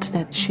audience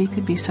that she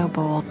could be so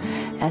bold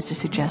as to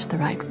suggest the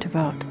right to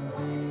vote.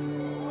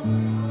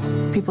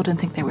 People didn't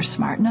think they were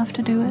smart enough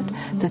to do it,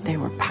 that they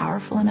were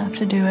powerful enough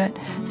to do it.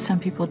 Some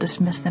people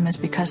dismissed them as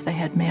because they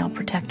had male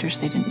protectors,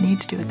 they didn't need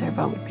to do it. Their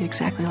vote would be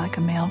exactly like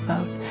a male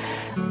vote.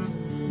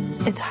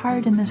 It's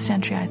hard in this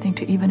century, I think,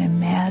 to even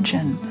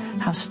imagine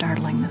how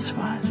startling this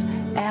was.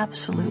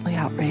 Absolutely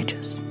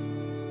outrageous.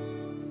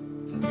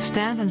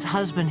 Stanton's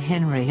husband,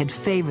 Henry, had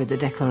favored the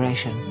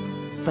Declaration,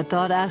 but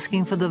thought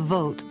asking for the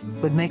vote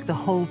would make the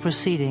whole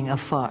proceeding a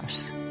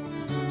farce.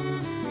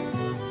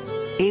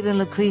 Even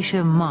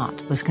Lucretia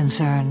Mott was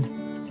concerned.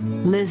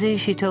 Lizzie,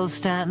 she told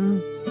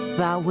Stanton,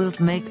 thou wilt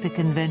make the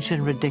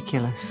convention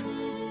ridiculous.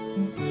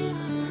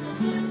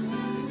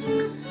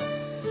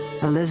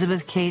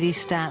 Elizabeth Cady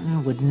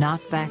Stanton would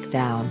not back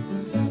down.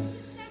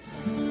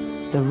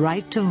 The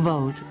right to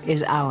vote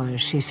is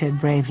ours, she said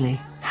bravely.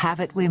 Have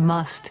it we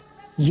must,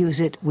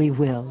 use it we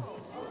will.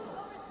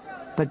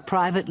 But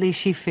privately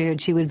she feared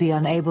she would be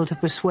unable to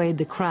persuade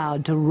the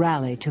crowd to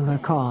rally to her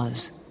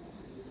cause.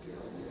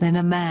 Then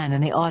a man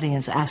in the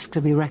audience asked to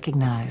be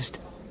recognized.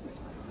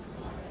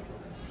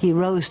 He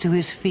rose to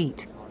his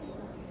feet.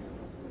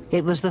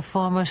 It was the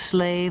former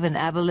slave and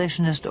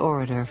abolitionist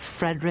orator,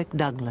 Frederick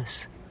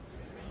Douglass.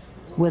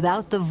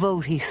 Without the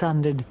vote, he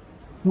thundered,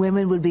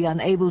 women would be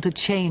unable to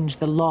change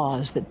the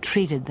laws that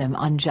treated them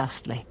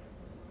unjustly.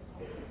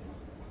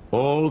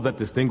 All that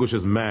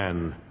distinguishes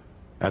man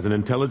as an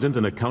intelligent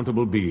and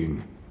accountable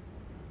being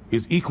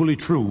is equally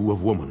true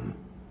of woman.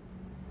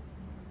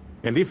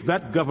 And if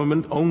that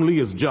government only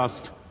is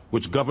just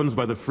which governs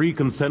by the free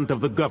consent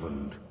of the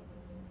governed,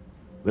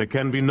 there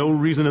can be no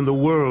reason in the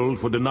world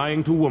for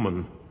denying to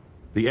woman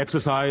the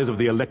exercise of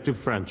the elective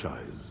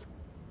franchise.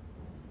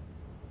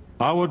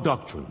 Our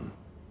doctrine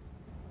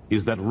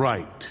is that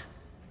right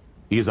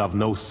is of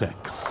no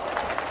sex.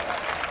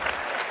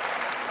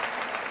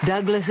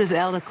 Douglas's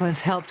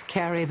eloquence helped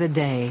carry the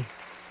day.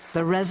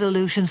 The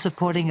resolution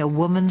supporting a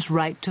woman's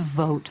right to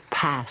vote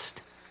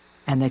passed,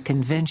 and the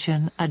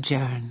convention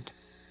adjourned.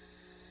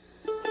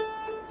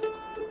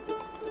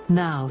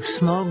 Now,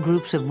 small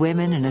groups of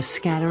women and a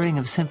scattering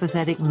of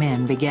sympathetic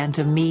men began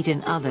to meet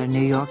in other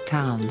New York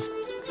towns,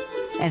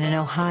 and in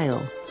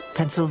Ohio,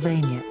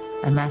 Pennsylvania,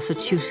 and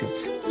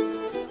Massachusetts,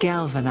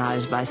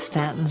 galvanized by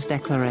Stanton's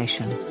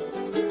declaration.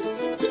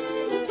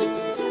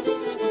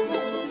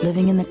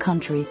 Living in the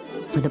country,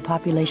 where the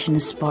population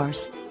is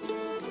sparse,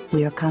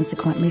 we are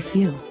consequently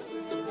few,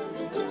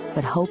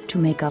 but hope to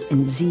make up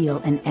in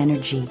zeal and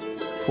energy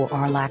for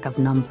our lack of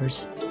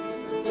numbers.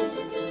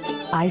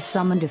 I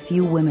summoned a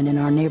few women in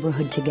our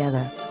neighborhood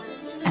together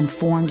and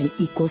formed an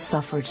equal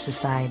suffrage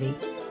society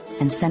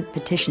and sent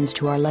petitions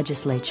to our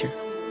legislature.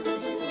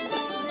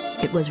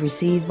 It was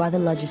received by the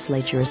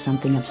legislature as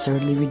something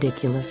absurdly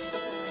ridiculous.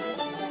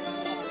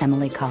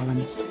 Emily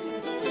Collins.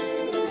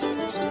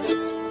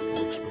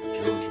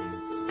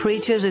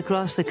 Preachers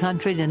across the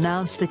country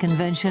denounced the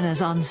convention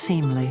as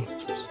unseemly.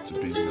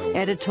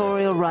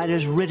 Editorial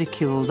writers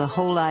ridiculed the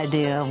whole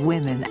idea of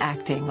women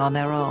acting on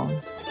their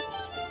own.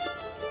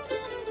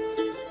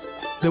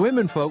 The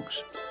women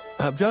folks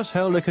have just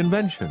held a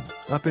convention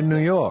up in New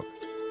York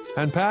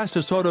and passed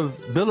a sort of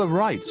Bill of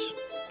Rights,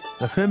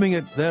 affirming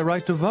it their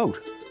right to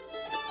vote,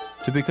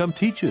 to become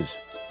teachers,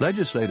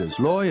 legislators,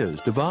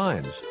 lawyers,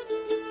 divines,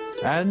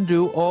 and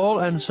do all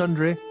and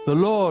sundry the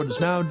lords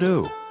now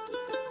do.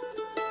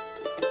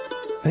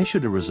 They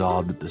should have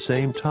resolved at the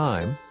same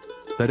time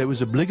that it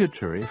was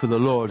obligatory for the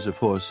lords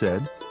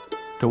aforesaid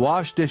to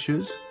wash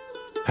dishes,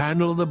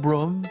 handle the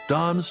broom,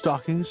 don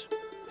stockings,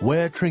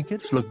 wear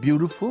trinkets, look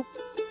beautiful,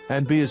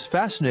 and be as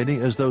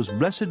fascinating as those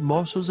blessed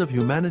morsels of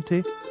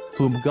humanity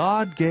whom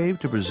God gave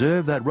to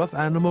preserve that rough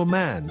animal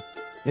man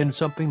in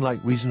something like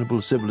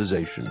reasonable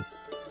civilization.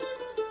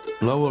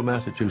 Lowell,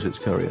 Massachusetts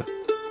Courier.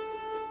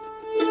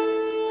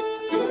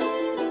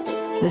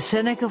 The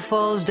Seneca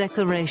Falls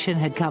Declaration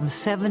had come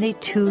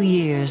 72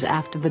 years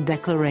after the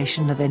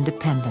Declaration of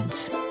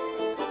Independence.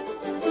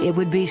 It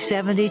would be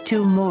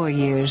 72 more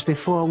years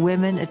before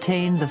women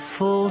attained the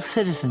full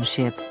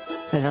citizenship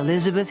that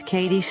Elizabeth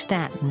Cady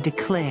Stanton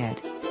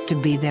declared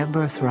to be their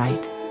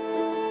birthright.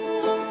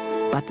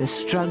 But the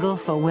struggle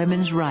for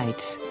women's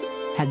rights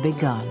had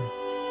begun.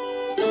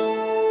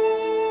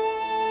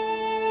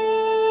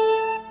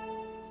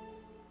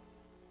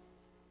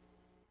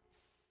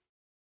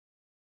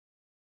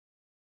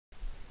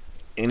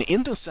 And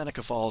in the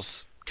Seneca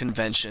Falls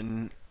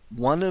Convention,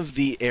 one of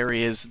the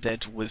areas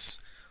that was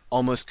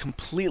almost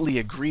completely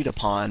agreed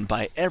upon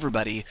by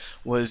everybody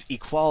was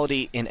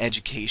equality in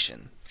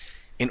education.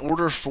 In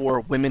order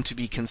for women to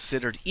be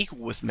considered equal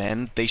with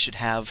men, they should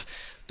have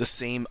the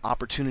same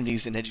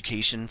opportunities in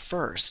education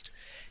first.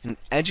 And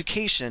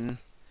education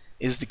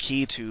is the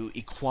key to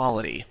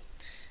equality.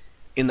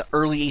 In the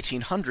early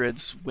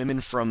 1800s,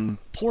 women from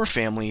poor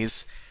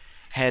families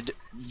had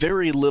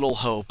very little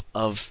hope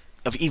of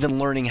even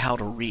learning how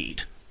to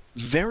read.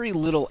 Very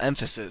little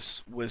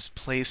emphasis was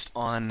placed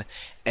on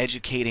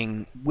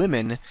educating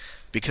women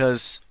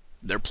because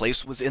their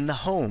place was in the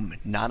home,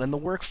 not in the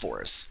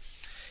workforce.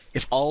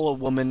 If all a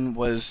woman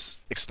was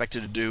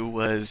expected to do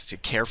was to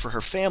care for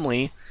her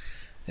family,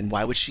 then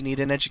why would she need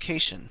an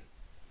education?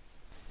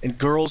 And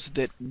girls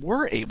that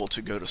were able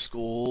to go to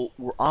school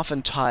were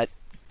often taught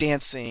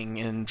dancing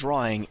and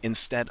drawing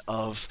instead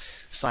of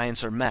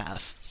science or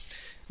math.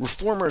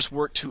 Reformers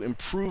worked to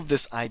improve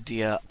this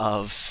idea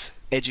of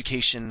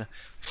education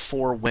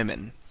for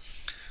women.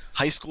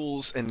 High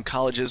schools and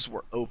colleges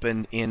were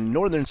opened in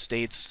northern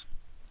states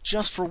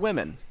just for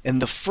women.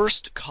 And the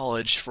first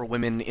college for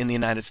women in the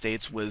United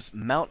States was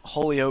Mount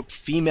Holyoke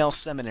Female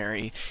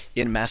Seminary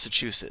in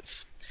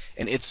Massachusetts.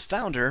 And its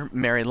founder,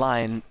 Mary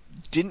Lyon,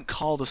 didn't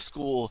call the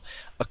school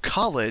a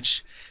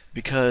college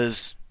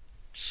because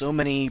so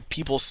many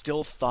people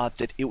still thought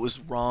that it was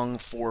wrong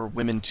for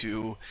women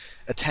to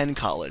attend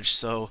college.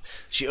 So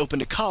she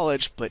opened a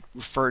college but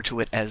referred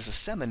to it as a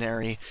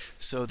seminary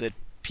so that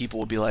people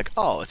would be like,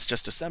 oh, it's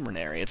just a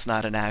seminary, it's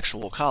not an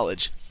actual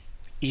college,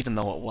 even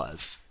though it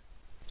was.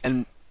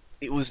 And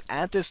it was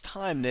at this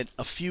time that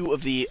a few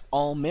of the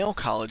all-male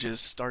colleges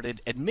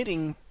started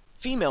admitting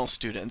female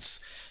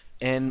students,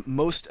 and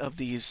most of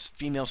these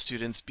female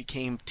students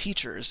became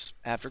teachers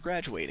after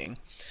graduating.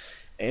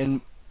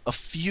 And a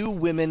few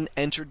women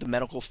entered the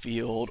medical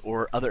field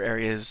or other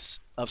areas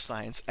of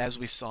science, as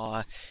we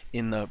saw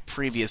in the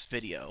previous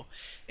video.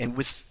 And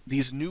with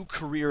these new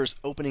careers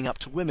opening up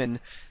to women,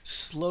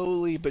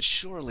 slowly but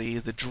surely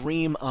the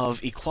dream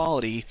of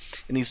equality,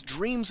 and these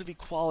dreams of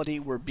equality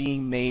were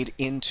being made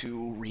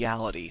into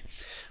reality.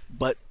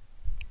 But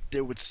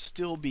there would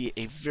still be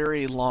a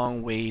very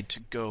long way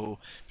to go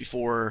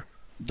before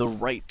the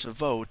right to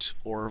vote,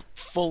 or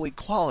full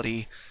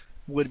equality,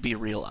 would be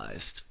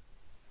realized.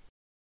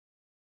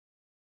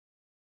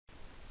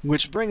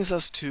 Which brings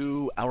us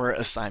to our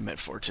assignment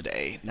for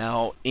today.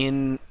 Now,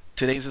 in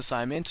today's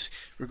assignment,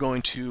 we're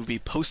going to be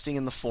posting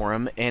in the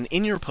forum, and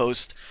in your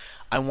post,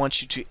 I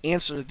want you to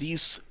answer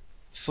these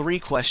 3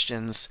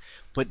 questions,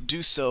 but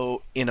do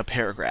so in a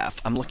paragraph.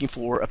 I'm looking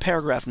for a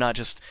paragraph, not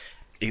just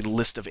a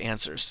list of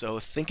answers. So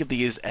think of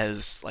these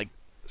as like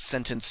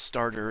sentence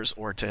starters,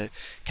 or to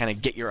kind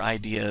of get your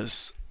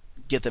ideas,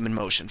 get them in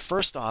motion.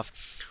 First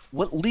off,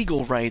 what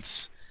legal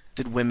rights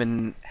did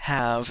women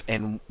have,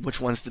 and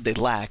which ones did they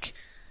lack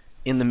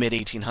in the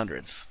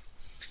mid-1800s?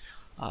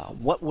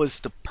 What was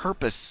the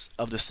purpose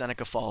of the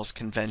Seneca Falls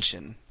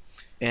Convention?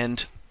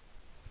 And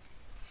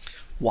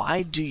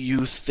why do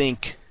you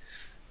think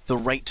the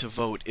right to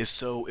vote is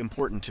so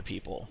important to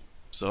people?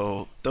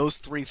 So those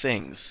 3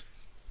 things: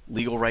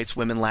 legal rights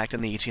women lacked in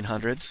the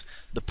 1800s,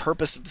 the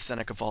purpose of the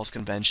Seneca Falls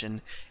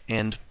Convention,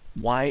 and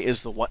why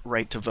is the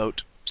right to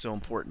vote so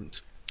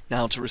important?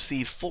 Now, to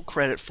receive full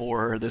credit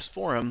for this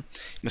forum,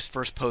 you must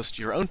first post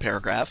your own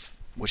paragraph,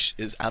 which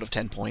is out of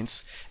 10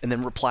 points, and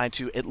then reply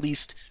to at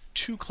least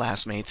 2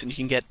 classmates, and you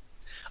can get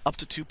up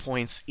to 2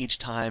 points each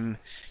time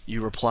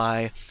you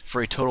reply,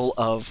 for a total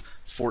of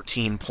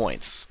 14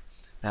 points.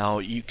 Now,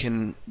 you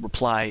can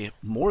reply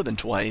more than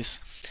twice,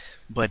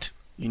 but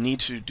you need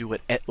to do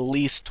it at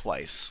least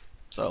twice.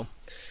 So,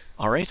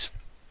 alright,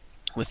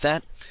 with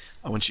that,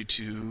 I want you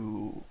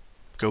to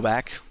go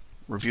back,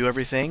 review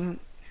everything.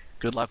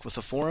 Good luck with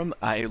the forum.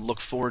 I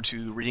look forward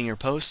to reading your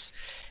posts,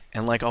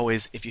 and like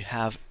always, if you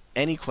have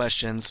any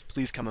questions,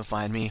 please come and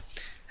find me.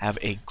 Have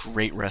a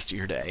great rest of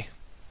your day.